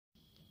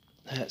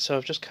So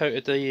I've just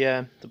coated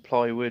the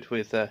plywood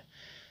with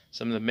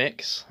some of the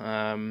mix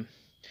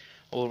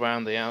all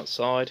around the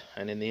outside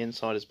and in the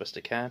inside as best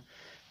I can.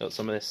 Got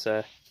some of this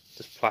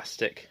just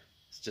plastic.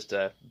 It's just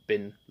a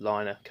bin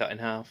liner cut in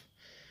half,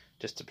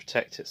 just to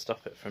protect it,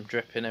 stop it from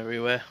dripping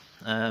everywhere.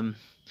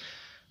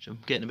 Which I'm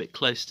getting a bit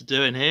close to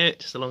doing here,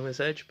 just along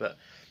this edge. But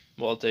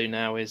what I'll do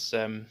now is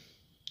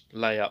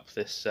lay up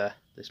this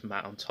this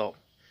mat on top,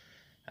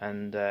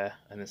 and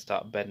then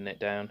start bedding it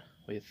down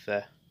with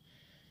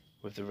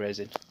the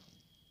resin.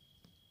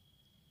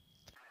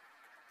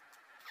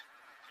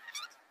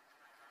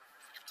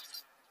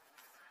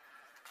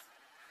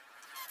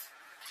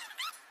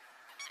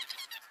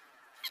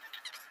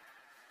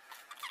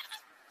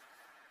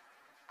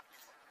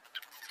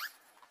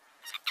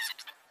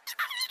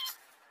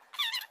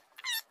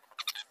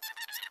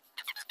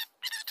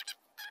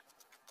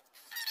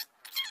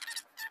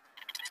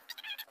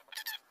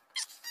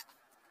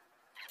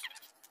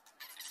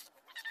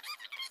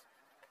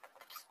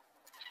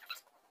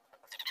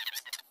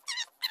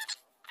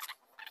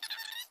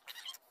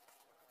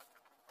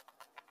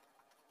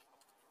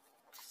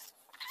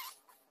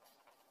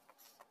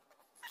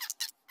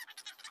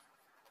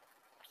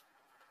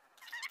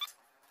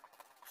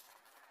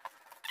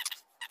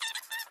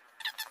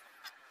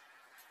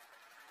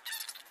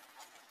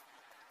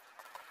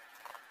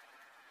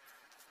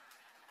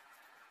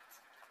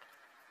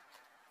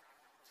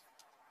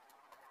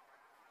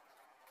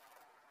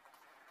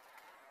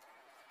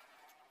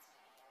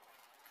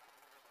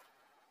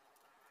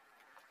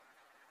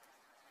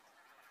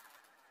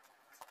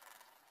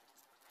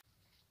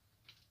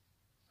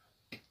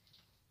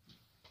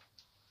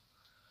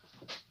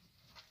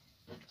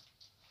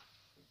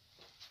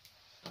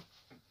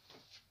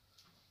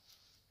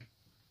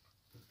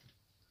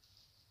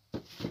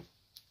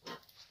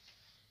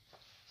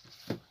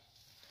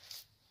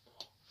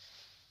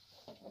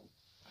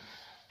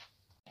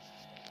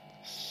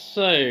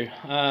 So,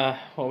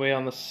 what are we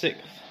on, the 6th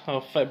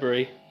of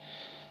February,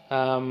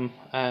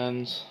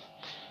 and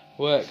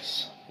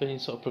work's been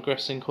sort of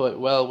progressing quite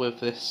well with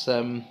this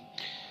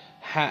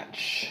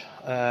hatch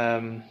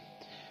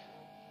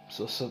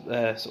sort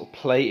of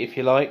plate, if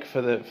you like,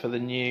 for the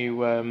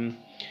new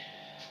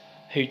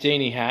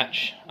Houdini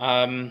hatch.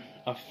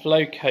 I've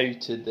flow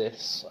coated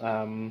this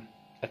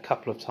a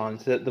couple of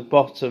times. The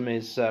bottom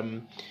is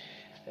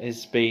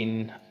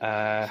been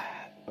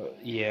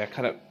yeah,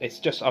 kind of.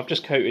 I've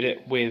just coated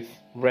it with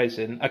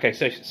resin. Okay,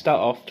 so start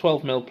off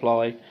 12mm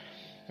ply,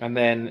 and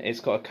then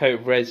it's got a coat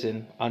of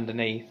resin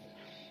underneath,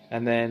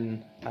 and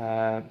then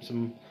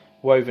some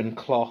woven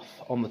cloth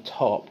on the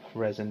top,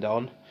 resined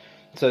on.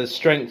 So the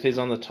strength is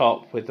on the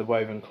top with the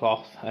woven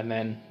cloth, and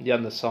then the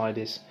underside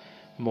is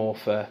more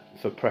for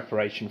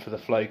preparation for the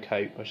flow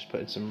coat. I just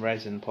putting some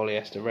resin,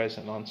 polyester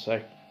resin on.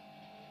 So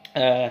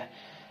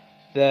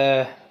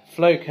the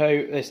flow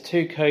coat, there's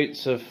 2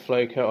 coats of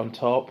flow coat on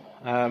top.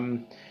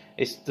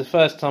 It's the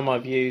first time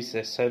I've used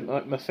this, so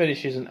my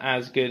finish isn't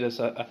as good as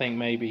I think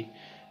maybe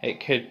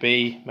it could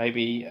be.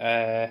 Maybe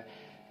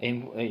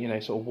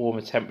in sort of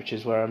warmer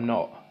temperatures where I'm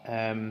not.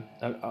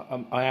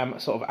 I am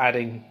sort of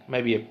adding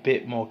maybe a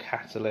bit more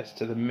catalyst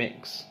to the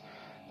mix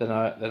than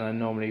I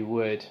normally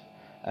would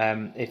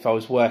if I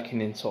was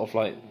working in sort of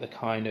like the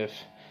kind of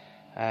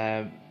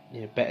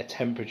better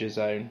temperature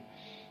zone.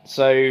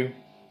 So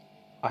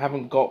I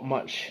haven't got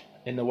much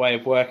in the way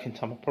of working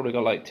time. I've probably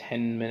got like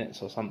 10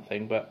 minutes or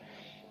something, but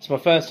it's my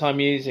first time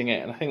using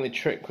it, and I think the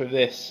trick with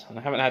this, and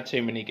I haven't had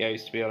too many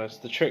goes to be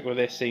honest, the trick with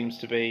this seems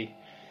to be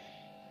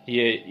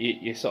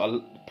you sort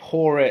of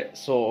pour it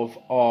sort of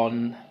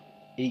on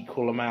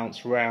equal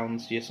amounts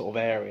round your sort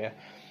of area,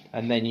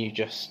 and then you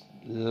just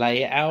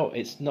lay it out.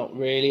 It's not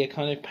really a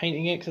kind of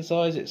painting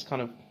exercise, it's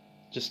kind of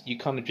just, you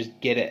kind of just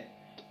get it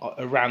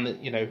around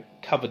the,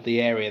 covered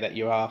the area that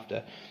you're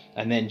after,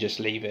 and then just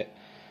leave it.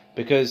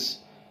 Because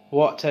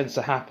what tends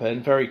to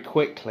happen very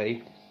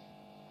quickly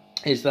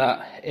is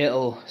that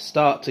it'll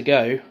start to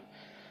go,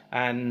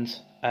 and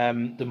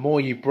the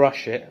more you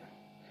brush it,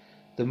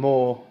 the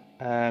more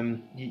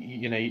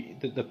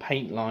the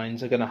paint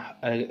lines are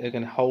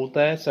gonna hold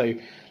there. So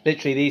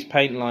literally these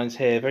paint lines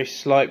here, very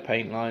slight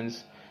paint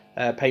lines,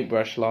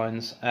 paintbrush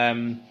lines,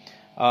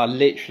 are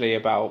literally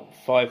about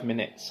 5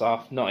 minutes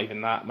after, not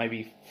even that,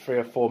 maybe 3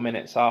 or 4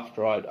 minutes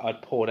after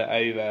I'd poured it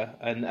over,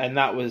 and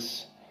that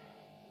was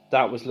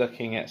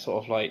looking at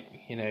sort of like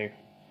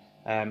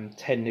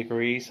 10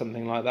 degrees,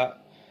 something like that,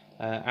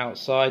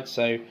 outside.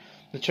 So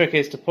the trick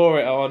is to pour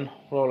it on,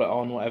 roll it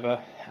on,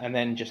 whatever, and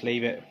then just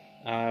leave it,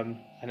 and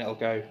it'll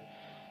go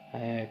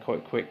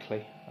quite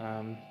quickly.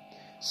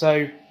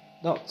 So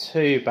not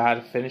too bad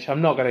a finish.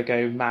 I'm not going to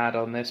go mad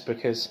on this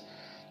because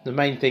the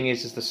main thing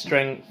is the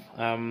strength.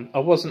 I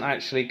wasn't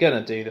actually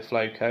going to do the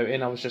flow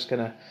coating. I was just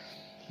going to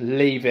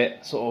leave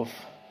it sort of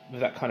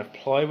with that kind of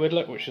plywood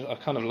look, which I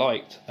kind of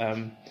liked.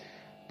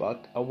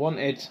 But I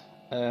wanted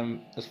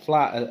as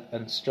flat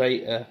and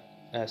straight a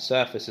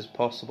surface as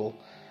possible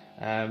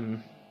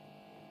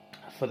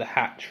for the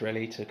hatch,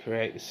 really, to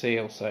create the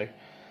seal. So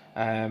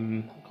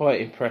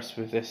quite impressed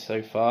with this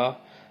so far.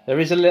 There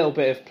is a little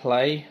bit of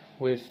play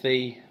with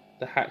the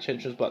hatch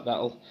entrance, but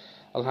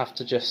I'll have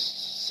to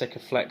just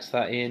Sikaflex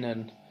that in,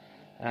 and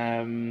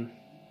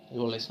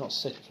well, it's not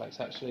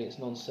Sikaflex actually, it's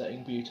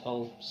non-setting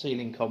butyl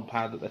sealing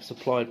compound that they've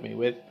supplied me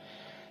with.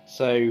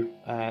 So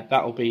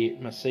that'll be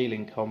my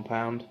sealing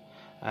compound,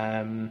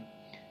 and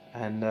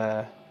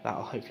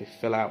that'll hopefully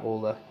fill out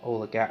all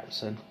the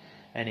gaps and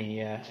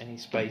any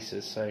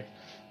spaces. So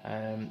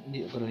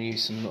you're going to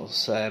use some little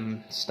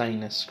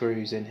stainless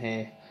screws in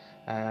here,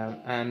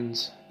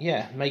 and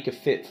yeah, make a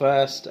fit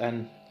first,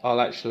 and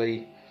I'll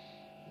actually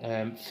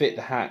fit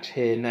the hatch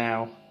here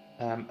now,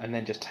 and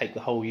then just take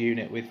the whole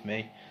unit with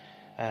me,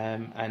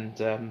 and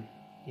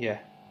yeah,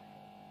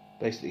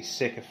 basically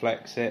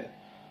Sikaflex it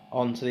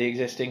onto the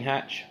existing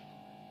hatch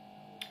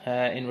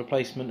in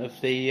replacement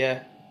of the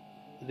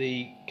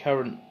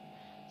current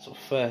sort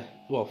of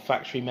well,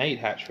 factory made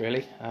hatch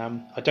really.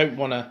 I don't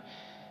want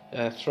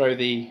to throw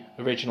the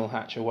original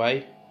hatch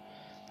away.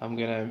 I'm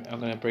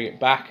gonna bring it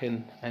back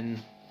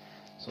and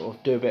sort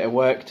of do a bit of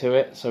work to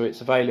it so it's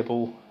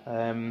available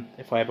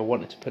if I ever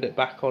wanted to put it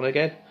back on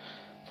again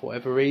for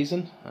whatever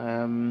reason.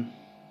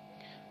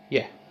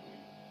 Yeah,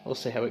 we'll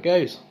see how it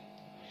goes.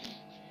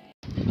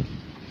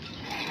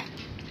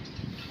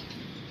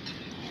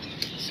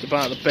 Just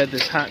about to bed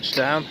this hatch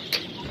down.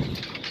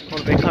 I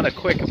want to be kind of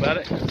quick about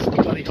it. It's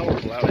bloody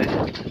horrible out here,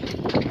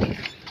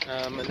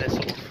 and there's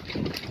sort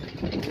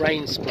of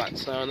rain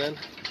splats now and then.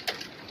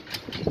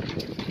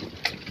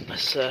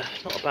 That's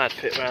not a bad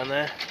fit around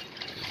there.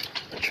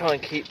 I try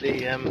and keep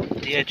the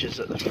edges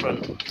at the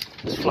front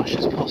as flush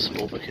as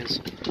possible, because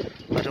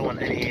I don't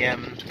want any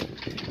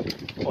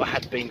what I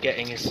had been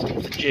getting is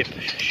the jib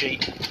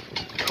sheet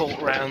caught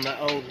around that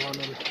old one,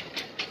 and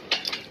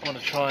I want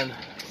to try and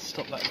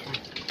stop that from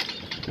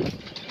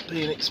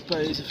being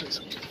exposed if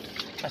it's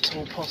at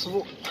all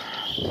possible.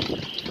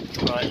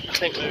 Right, I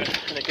think we're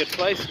in a good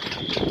place.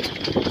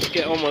 Let's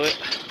get on with it.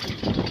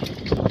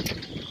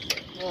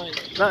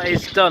 Right, that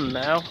is done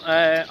now.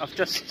 I've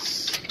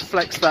just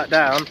flexed that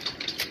down.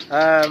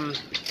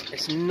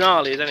 It's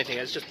gnarly as anything.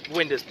 It's just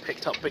wind has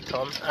picked up big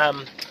time.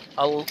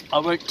 I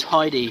won't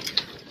tidy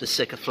the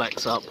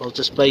Sikaflex up. I'll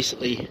just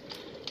basically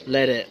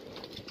let it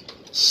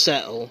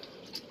settle,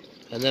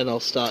 and then I'll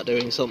start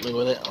doing something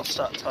with it. I'll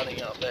start tidying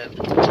it up then.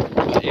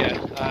 But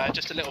yeah,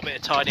 just a little bit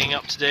of tidying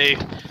up to do.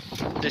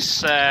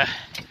 This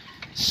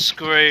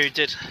screw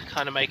did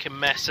kind of make a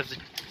mess of the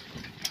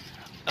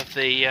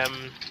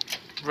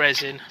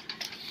resin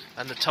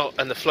and the top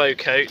and the flow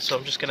coat, so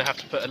I'm just going to have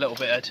to put a little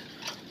bit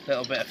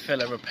of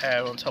filler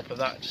repair on top of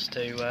that just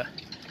to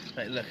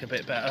make it look a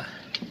bit better.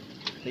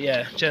 But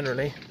yeah,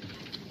 generally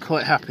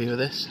quite happy with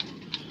this.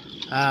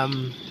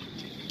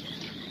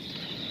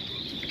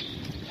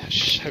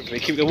 Hopefully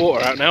keep the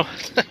water out now.